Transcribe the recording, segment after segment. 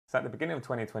So at the beginning of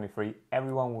 2023,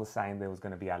 everyone was saying there was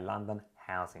going to be a London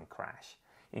housing crash,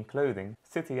 including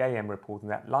City AM reporting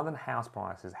that London house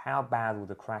prices, how bad will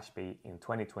the crash be in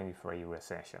 2023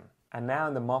 recession? And now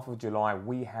in the month of July,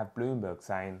 we have Bloomberg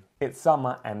saying it's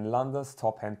summer and London's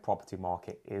top-end property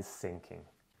market is sinking.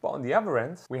 But on the other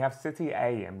end, we have City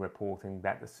AM reporting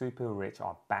that the super rich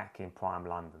are back in prime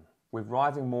London. With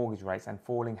rising mortgage rates and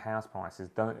falling house prices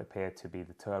don't appear to be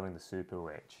deterring the super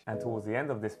rich. And towards the end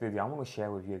of this video, I want to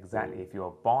share with you exactly if you're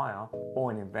a buyer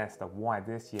or an investor, why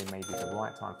this year may be the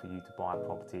right time for you to buy a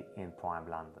property in prime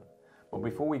London. But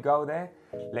before we go there,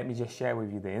 let me just share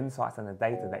with you the insights and the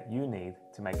data that you need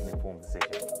to make an informed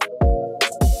decision.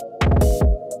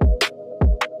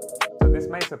 This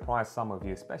may surprise some of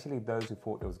you, especially those who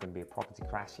thought there was going to be a property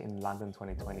crash in London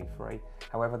 2023.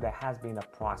 However, there has been a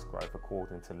price growth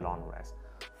according to Lonres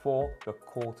for the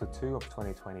Q2 of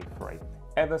 2023.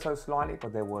 Ever so slightly,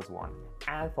 but there was one.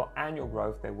 And for annual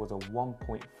growth, there was a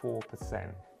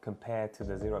 1.4% compared to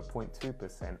the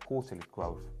 0.2% quarterly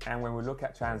growth. And when we look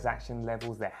at transaction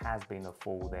levels, there has been a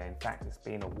fall there. In fact, it's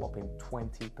been a whopping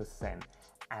 20%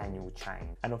 annual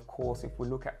change. And of course, if we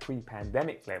look at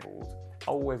pre-pandemic levels,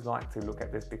 I always like to look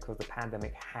at this because the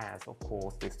pandemic has, of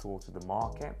course, distorted the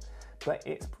market, but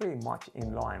it's pretty much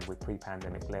in line with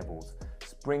pre-pandemic levels.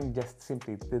 Spring just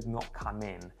simply did not come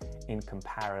in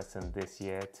comparison this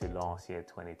year to last year,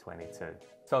 2022.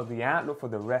 So the outlook for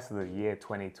the rest of the year,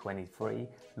 2023,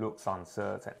 looks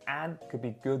uncertain and could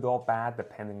be good or bad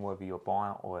depending whether you're a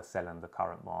buyer or a seller in the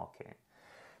current market.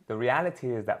 The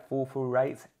reality is that fall-through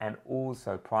rates and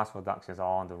also price reductions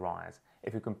are on the rise.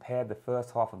 If you compare the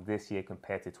first half of this year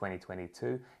compared to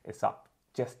 2022, it's up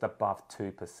just above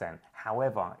 2%.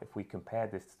 However, if we compare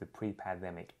this to the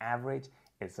pre-pandemic average,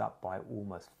 it's up by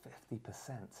almost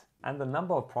 50%. And the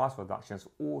number of price reductions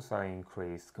also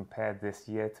increased compared this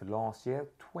year to last year,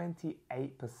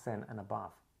 28% and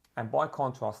above. And by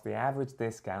contrast, the average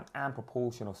discount and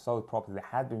proportion of sold property that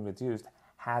had been reduced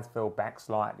has fell back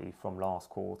slightly from last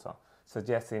quarter,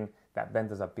 suggesting that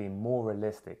vendors are being more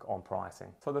realistic on pricing.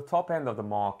 So the top end of the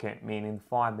market, meaning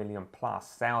 5 million plus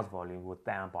sales volume, was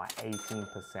down by 18%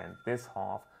 this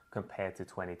half compared to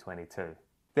 2022.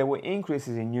 There were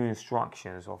increases in new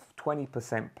instructions of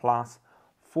 20% plus,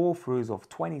 fall-throughs of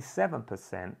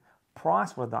 27%,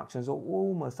 price reductions of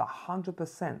almost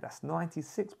 100%, that's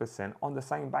 96% on the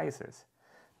same basis.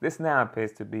 This now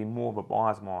appears to be more of a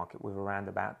buyer's market with around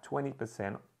about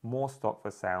 20% more stock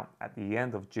for sale at the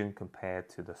end of June compared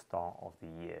to the start of the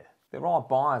year. There are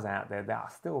buyers out there that are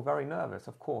still very nervous.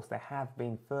 Of course, there have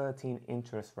been 13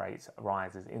 interest rates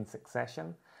rises in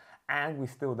succession, and we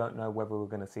still don't know whether we're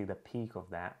going to see the peak of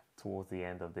that towards the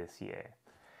end of this year.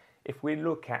 If we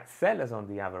look at sellers on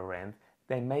the other end,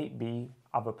 there may be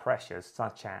other pressures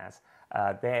such as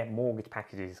their mortgage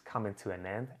packages coming to an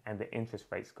end and the interest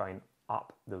rates going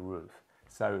up the roof.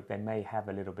 So they may have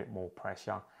a little bit more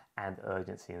pressure and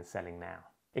urgency in selling now.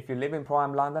 If you live in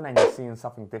prime London and you're seeing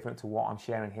something different to what I'm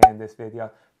sharing here in this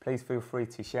video, please feel free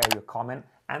to share your comment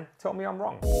and tell me I'm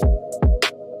wrong.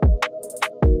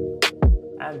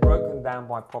 And broken down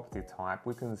by property type,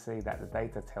 we can see that the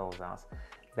data tells us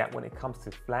that when it comes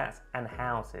to flats and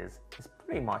houses, it's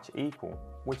pretty much equal,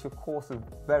 which of course is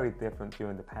very different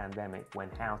during the pandemic when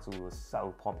houses were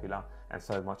so popular and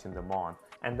so much in demand.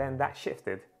 And then that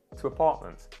shifted to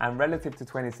apartments. And relative to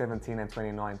 2017 and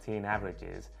 2019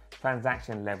 averages,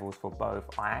 transaction levels for both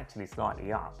are actually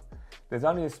slightly up. There's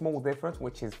only a small difference,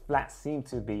 which is flats seem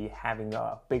to be having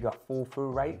a bigger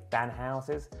fall-through rate than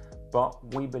houses,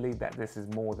 but we believe that this is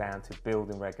more down to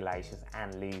building regulations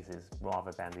and leases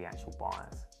rather than the actual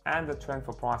buyers. And the trend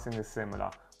for pricing is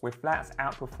similar, with flats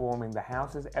outperforming the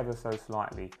houses ever so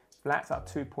slightly. Flats at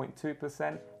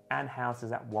 2.2% and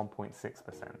houses at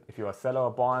 1.6%. If you're a seller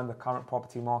or buyer in the current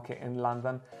property market in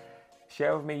London,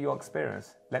 share with me your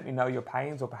experience. Let me know your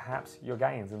pains or perhaps your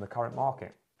gains in the current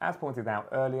market. As pointed out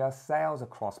earlier, sales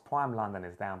across prime London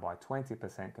is down by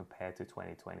 20% compared to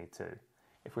 2022.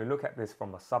 If we look at this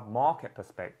from a sub-market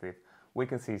perspective, we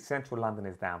can see central London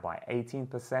is down by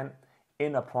 18%,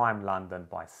 inner prime London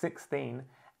by 16%,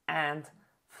 and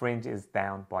fringe is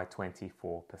down by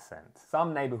 24%.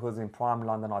 Some neighbourhoods in prime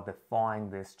London are defying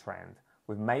this trend,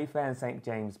 with Mayfair and St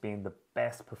James being the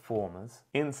best performers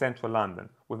in central London,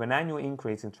 with an annual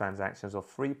increase in transactions of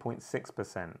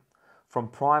 3.6%. From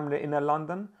prime inner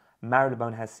London,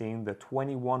 Marylebone has seen the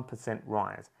 21%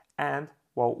 rise, and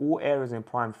while all areas in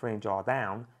prime fringe are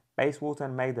down, Bayswater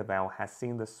and Maida has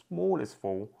seen the smallest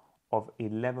fall of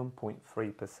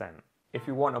 11.3%. If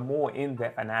you want a more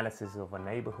in-depth analysis of a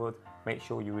neighbourhood, make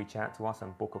sure you reach out to us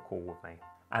and book a call with me.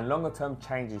 And longer term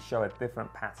changes show a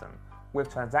different pattern,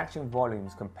 with transaction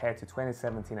volumes compared to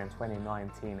 2017 and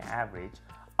 2019 average,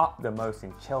 up the most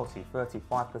in Chelsea,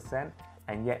 35%,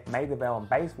 and yet Maida Vale and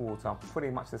Bayswater pretty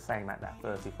much the same at that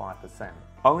 35%.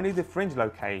 Only the fringe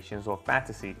locations of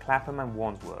Battersea, Clapham and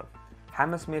Wandsworth,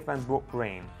 Hammersmith and Brook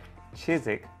Green,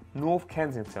 Chiswick, North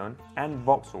Kensington and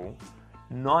Vauxhall,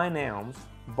 Nine Elms,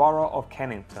 Borough of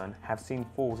Kennington have seen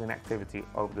falls in activity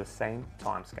over the same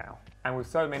timescale. And with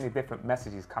so many different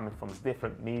messages coming from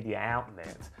different media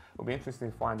outlets, it'll be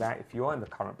interesting to find out if you're in the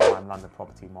current prime London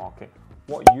property market,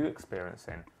 what are you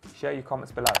experiencing? Share your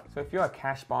comments below. So if you're a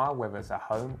cash buyer, whether it's a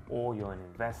home or you're an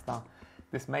investor,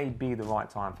 this may be the right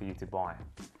time for you to buy.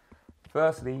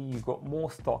 Firstly, you've got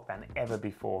more stock than ever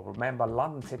before. Remember,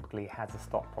 London typically has a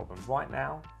stock problem. Right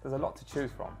now, there's a lot to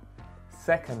choose from.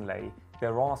 Secondly,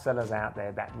 there are sellers out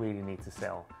there that really need to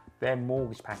sell. Their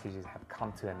mortgage packages have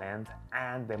come to an end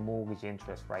and their mortgage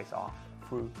interest rates are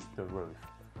through the roof.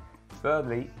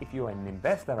 Thirdly, if you're an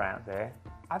investor out there,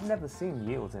 I've never seen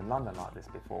yields in London like this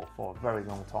before for a very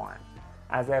long time.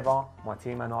 As ever, my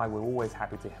team and I, we're always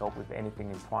happy to help with anything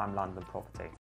in prime London property.